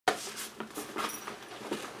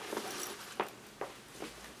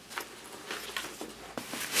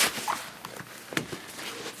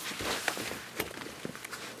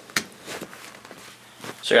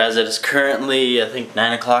So guys, it is currently, I think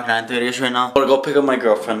 9 o'clock, 9:30ish right now. I'm gonna go pick up my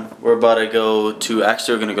girlfriend. We're about to go to,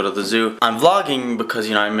 actually we're gonna go to the zoo. I'm vlogging because,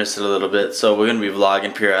 you know, I missed it a little bit. So we're gonna be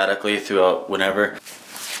vlogging periodically throughout whenever.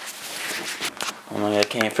 Oh my god, I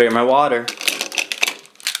can't figure my water.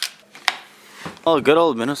 Oh, good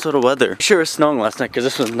old Minnesota weather. Sure it was snowing last night because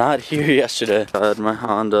this was not here yesterday. God, my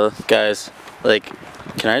Honda. Guys, like,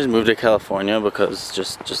 can I just move to California because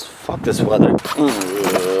just fuck this weather.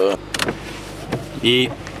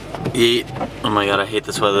 Eat. Oh my god, I hate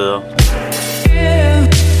this weather though.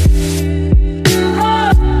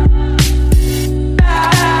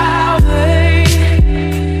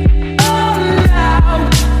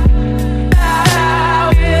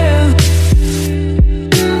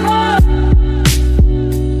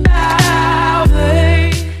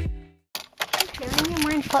 I'm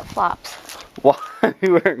wearing flip-flops. Why are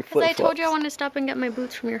you wearing flip-flops? Because I told you I wanted to stop and get my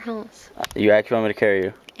boots from your house. You actually want me to carry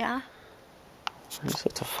you? Yeah. You're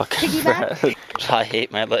such a fucking brat. I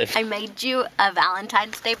hate my life. I made you a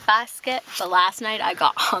Valentine's Day basket, but last night I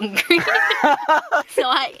got hungry. So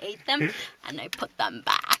I ate them and I put them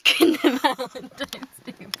back in the Valentine's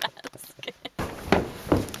Day basket.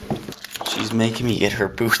 She's making me get her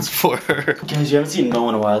boots for her. Guys, you haven't seen Mo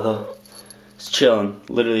in a while though. It's chilling.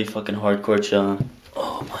 Literally fucking hardcore chilling.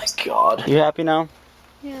 Oh my god. You happy now?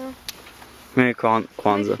 Yeah. Merry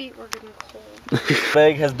Kwanzaa. My feet were getting cold.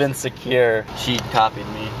 Bag has been secure. She copied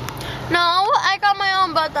me. No, I got my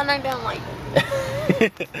own, but then I didn't like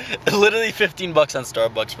it. Literally 15 bucks on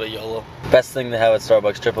Starbucks, but YOLO. Best thing to have at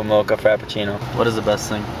Starbucks, triple mocha frappuccino. What is the best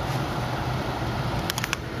thing?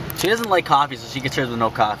 She doesn't like coffee, so she gets hers with no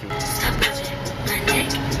coffee.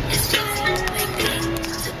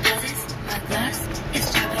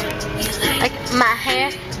 Like my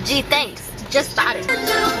hair, gee thanks, just started.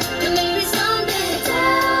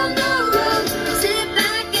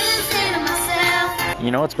 You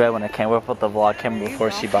know what's bad when I can't whip out the vlog camera before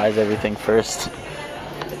she buys everything first.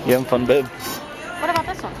 You having fun, babe? What about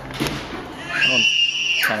this one? That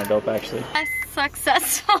one's kind of dope, actually.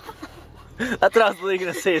 Successful. That's what I was literally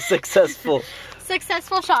gonna say. Successful.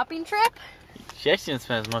 Successful shopping trip. She actually didn't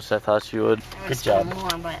spend as much as I thought she would. Good job. More,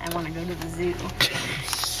 but I want to go to the zoo.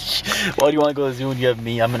 Why do you want to go to the zoo when you have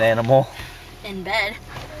me? I'm an animal. In bed.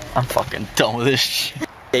 I'm fucking done with this shit.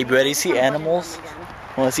 Babe, you ready to see animals?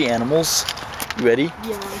 Want to see animals? You ready?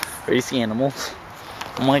 Yes. Ready to see animals?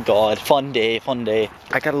 Oh my god, fun day, fun day.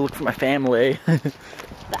 I gotta look for my family. The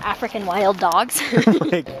African wild dogs.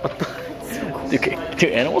 Like, what the? Do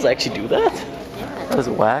animals actually do that? Yeah. That is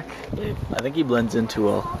whack. I think he blends in too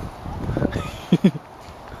well.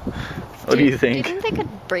 What do you think? Do you think they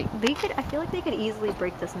could break? I feel like they could easily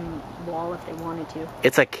break this wall if they wanted to.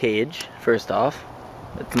 It's a cage, first off.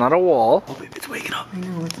 It's not a wall. Oh baby, it's waking up. I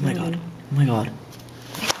know, it's oh my god. Oh my god.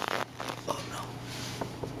 Oh no.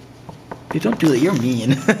 Dude, don't do that. You're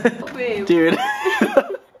mean. Oh, babe. Dude.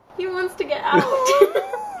 He wants to get out.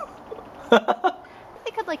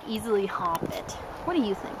 They could like easily hop it. What do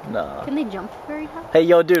you think? No. Can they jump very high? Hey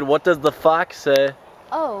yo dude, what does the fox say?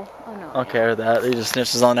 Oh no. Okay, or that. He just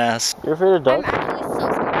sniffs his own ass. You're afraid of dogs? I'm actually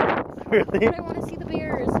so scared. Really? But I want to see the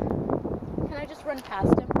bears. Can I just run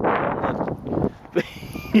past him?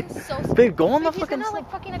 I'm so scared. Babe, go on the He's fucking gonna snow.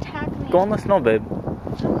 like fucking attack me. Go on the snow, babe. I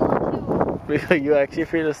want Are you actually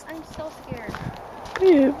afraid of... to. I'm so scared.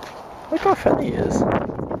 Babe, look how funny he is.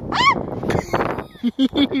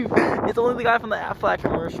 It's only the guy from the Aflac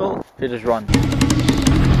commercial. They just run.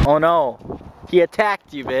 Oh no. He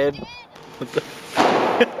attacked you, babe. What the...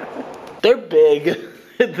 They're big.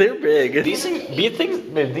 They're big. These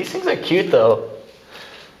things are cute though.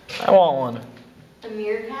 I want one. A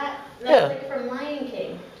meerkat? That's Yeah. like from Lion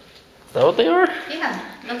King. Is that what they are? Yeah,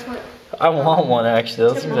 that's what. I want one actually.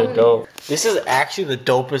 Those things are Timon. dope. This is actually the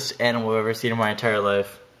dopest animal I've ever seen in my entire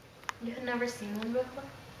life. You had never seen one before?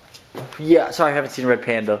 Yeah, sorry I haven't seen a red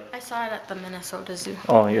panda. I saw it at the Minnesota Zoo.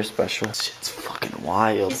 Oh, you're special. This shit's fucking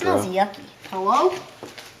wild, It smells bro. yucky. Hello?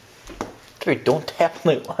 Okay, don't tap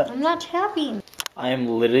like that. I'm not tapping. I am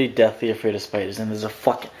literally deathly afraid of spiders, and there's a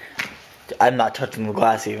fucking... I'm not touching the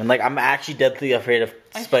glass even. Like, I'm actually deathly afraid of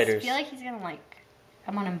spiders. I feel like he's gonna like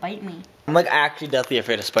come on and bite me. I'm like actually deathly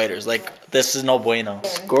afraid of spiders. Like, this is no bueno.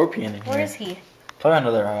 Scorpion in here. Where is he? Probably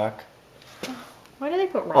under the rock. Why do they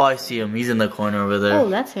put rocks? Oh, I see him. He's in the corner over there. Oh,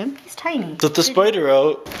 that's him. He's tiny. Put the spider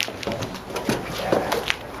out.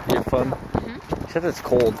 You have fun? Mm-hmm. Except it's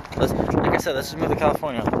cold. Like I said, let's just move to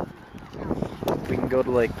California. We can go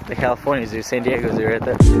to like the California Zoo, San Diego Zoo right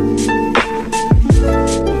there.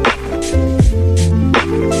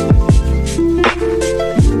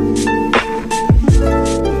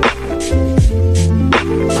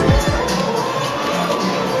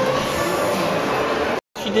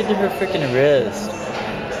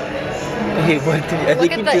 Wait, what did I Look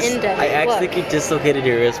think at you the just, index. I actually Look. think you dislocated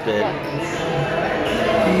your wrist, babe. Look.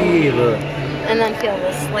 Hey, look. And then feel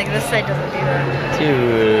this. Like this side doesn't do that.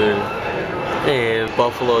 Dude. Hey,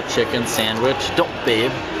 buffalo chicken sandwich. Don't,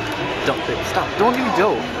 babe. Don't, babe. Stop. Don't even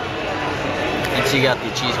go. And she got the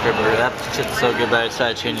cheese curd burger. That shit's so good that I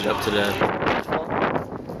decided to change it up today.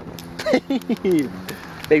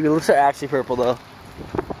 Baby, lips are actually purple though.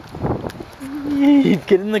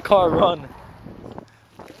 Get in the car, run.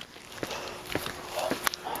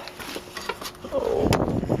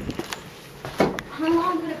 How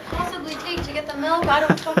long could it possibly take to get the milk out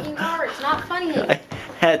of a fucking car? It's not funny. I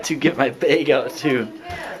had to get my bag out too.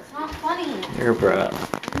 It's not funny. You're a brat.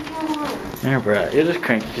 You're a brat. You're just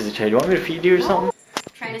cranky because you tried. You want me to feed you or something?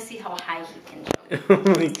 I'm trying to see how high he can jump. Oh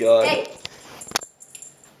my god. Hey!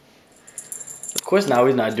 Of course now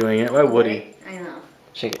he's not doing it. Why would he? I know.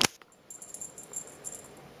 Shake it.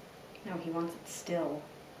 No, he wants it still.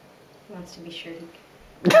 He wants to be sure he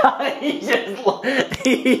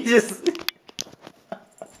he just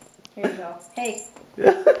Here you go. Hey.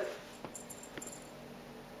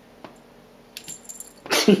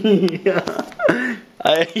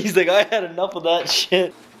 Yeah. He's like, I had enough of that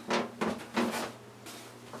shit.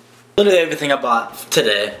 Literally everything I bought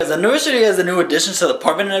today. The nursery has the new additions to the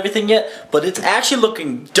apartment and everything yet, but it's actually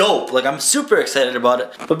looking dope. Like, I'm super excited about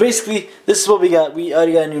it. But basically, this is what we got. We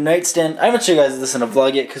already got a new nightstand. I haven't showed you guys this in a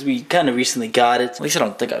vlog yet because we kind of recently got it. At least I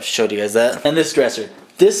don't think I've showed you guys that. And this dresser.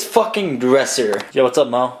 This fucking dresser. Yo, what's up,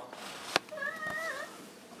 Mo?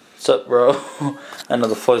 What's up, bro? I know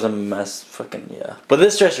the floor's a mess. Fucking yeah. But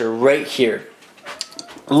this dresser right here.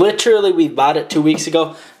 Literally, we bought it 2 weeks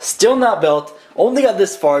ago. Still not built. Only got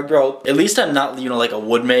this far, bro. At least I'm not, you know, like a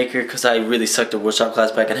wood maker because I really sucked at woodshop class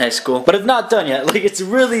back in high school. But it's not done yet. Like, it's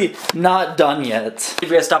really not done yet. If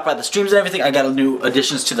you guys stop by the streams and everything, I got new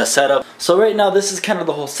additions to the setup. So right now, this is kind of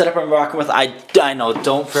the whole setup I'm rocking with. I know,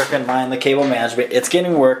 don't frickin' mind the cable management. It's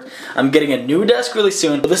getting work. I'm getting a new desk really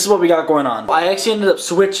soon. But this is what we got going on. I actually ended up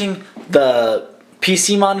switching the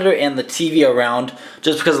PC monitor and the TV around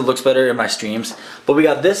just because it looks better in my streams. But we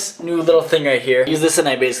got this new little thing right here. Use this at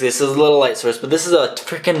night basically. This is a little light source, but this is a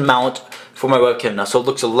freaking mount for my webcam now, so it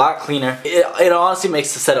looks a lot cleaner. It honestly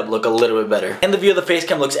makes the setup look a little bit better. And the view of the face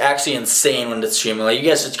cam looks actually insane when it's streaming. Like, you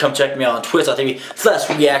guys should come check me out on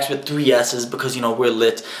Twitch.tv/reacts with 3 S's because, you know, we're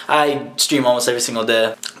lit. I stream almost every single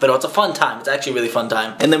day. But it's a fun time. It's actually a really fun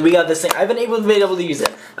time. And then we got this thing. I haven't been able to use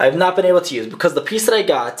it. I have not been able to use because the piece that I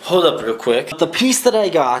got, hold up real quick. The piece that I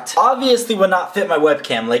got obviously would not fit my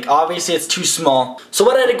webcam. Like, obviously it's too small. So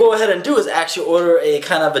what I had to go ahead and do is actually order a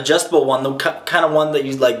kind of adjustable one, the kind of one that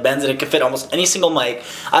you like bends and it can fit almost any single mic.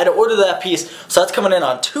 I had to order that piece, so that's coming in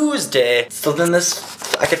on Tuesday. So then this,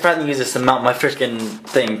 I could finally use this to mount my freaking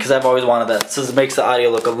thing because I've always wanted that. So this makes the audio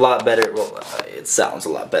look a lot better. Well, it sounds a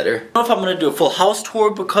lot better. I don't know if I'm gonna do a full house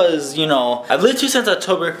tour because, you know, I've lived here since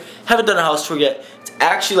October, haven't done a house tour yet. It's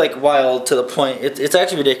actually like wild to the point, it's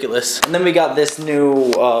actually ridiculous. And then we got this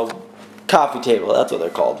new coffee table, that's what they're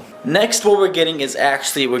called. Next, what we're getting is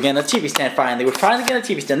actually, we're getting a TV stand finally. We're finally getting a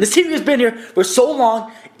TV stand. This TV has been here for so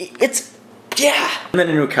long, yeah! And then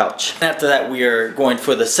a new couch. And after that, we are going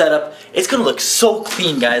for the setup. It's gonna look so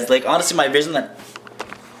clean, guys. Like, honestly, my vision that...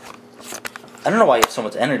 I don't know why you have so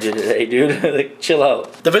much energy today, dude. Like, chill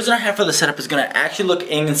out. The vision I have for the setup is gonna actually look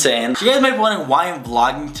insane. So you guys might be wondering why I'm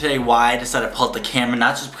vlogging today, why I decided to pull out the camera.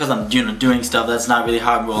 Not just because I'm doing stuff, that's not really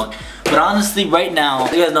how I'm rolling. But honestly, right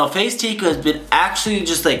now, you guys know, Face Tico has been actually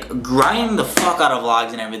just like grinding the fuck out of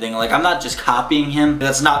vlogs and everything. Like, I'm not just copying him.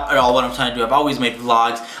 That's not at all what I'm trying to do. I've always made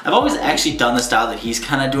vlogs. I've always actually done the style that he's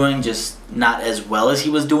kind of doing, just not as well as he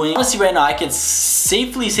was doing. Honestly, right now, I can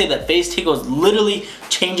safely say that Face Tico is literally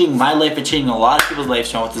changing my life and changing a lot of people's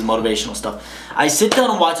lives with his motivational stuff. I sit down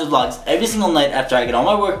and watch his vlogs every single night after I get all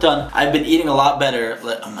my work done. I've been eating a lot better.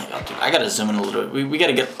 Oh my god, dude, I gotta zoom in a little bit. We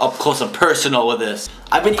gotta get up close and personal with this.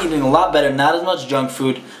 I've been eating a lot better, not as much junk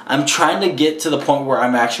food. I'm trying to get to the point where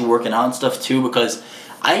I'm actually working out and stuff too, because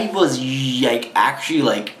I was like actually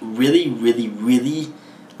like really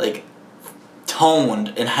like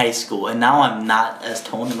toned in high school, and now I'm not as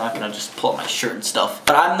toned. I'm not gonna just pull up my shirt and stuff,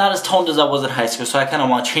 but I'm not as toned as I was in high school, so I kind of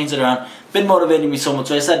want to change it around. Been motivating me so much,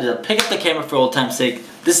 so I decided to pick up the camera for old time's sake.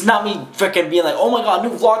 This is not me freaking being like, oh my god,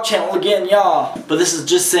 new vlog channel again, yeah. But this is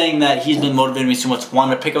just saying that he's been motivating me so much,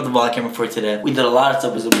 wanted to pick up the vlog camera for today. We did a lot of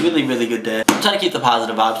stuff. It was a really good day. I'm trying to keep the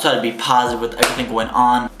positive vibe, trying to be positive with everything going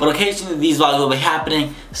on. But occasionally these vlogs will be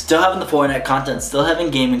happening. Still having the Fortnite content, still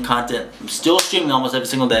having gaming content. I'm still streaming almost every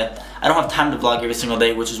single day. I don't have time to vlog every single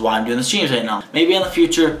day, which is why I'm doing the streams right now. Maybe in the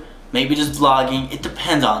future, maybe just vlogging. It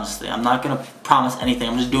depends, honestly. I'm not gonna promise anything.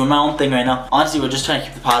 I'm just doing my own thing right now. Honestly, we're just trying to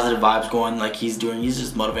keep the positive vibes going like he's doing. He's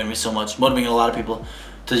just motivating me so much, motivating a lot of people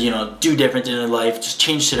to, you know, do different in their life, just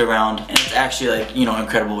change shit around, and it's actually, like, you know,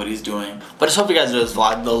 incredible what he's doing. But I just hope you guys enjoy this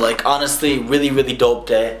vlog though. Like, honestly, really dope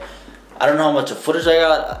day. I don't know how much of footage I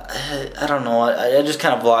got. I don't know. I just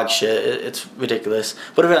kind of vlog shit. It's ridiculous.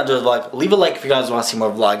 But if you guys enjoy the vlog, leave a like if you guys want to see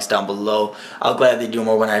more vlogs down below. I'll gladly do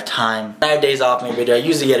more when I have time. When I have days off, maybe I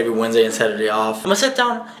usually get every Wednesday and Saturday off. I'm gonna sit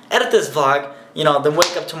down, edit this vlog, you know, then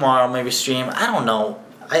wake up tomorrow, maybe stream. I don't know.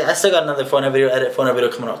 I still got another Fortnite video, edit Fortnite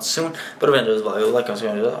video coming out soon. But if you enjoy this vlog, like,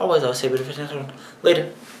 comment, always, I'll say, but if you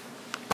later.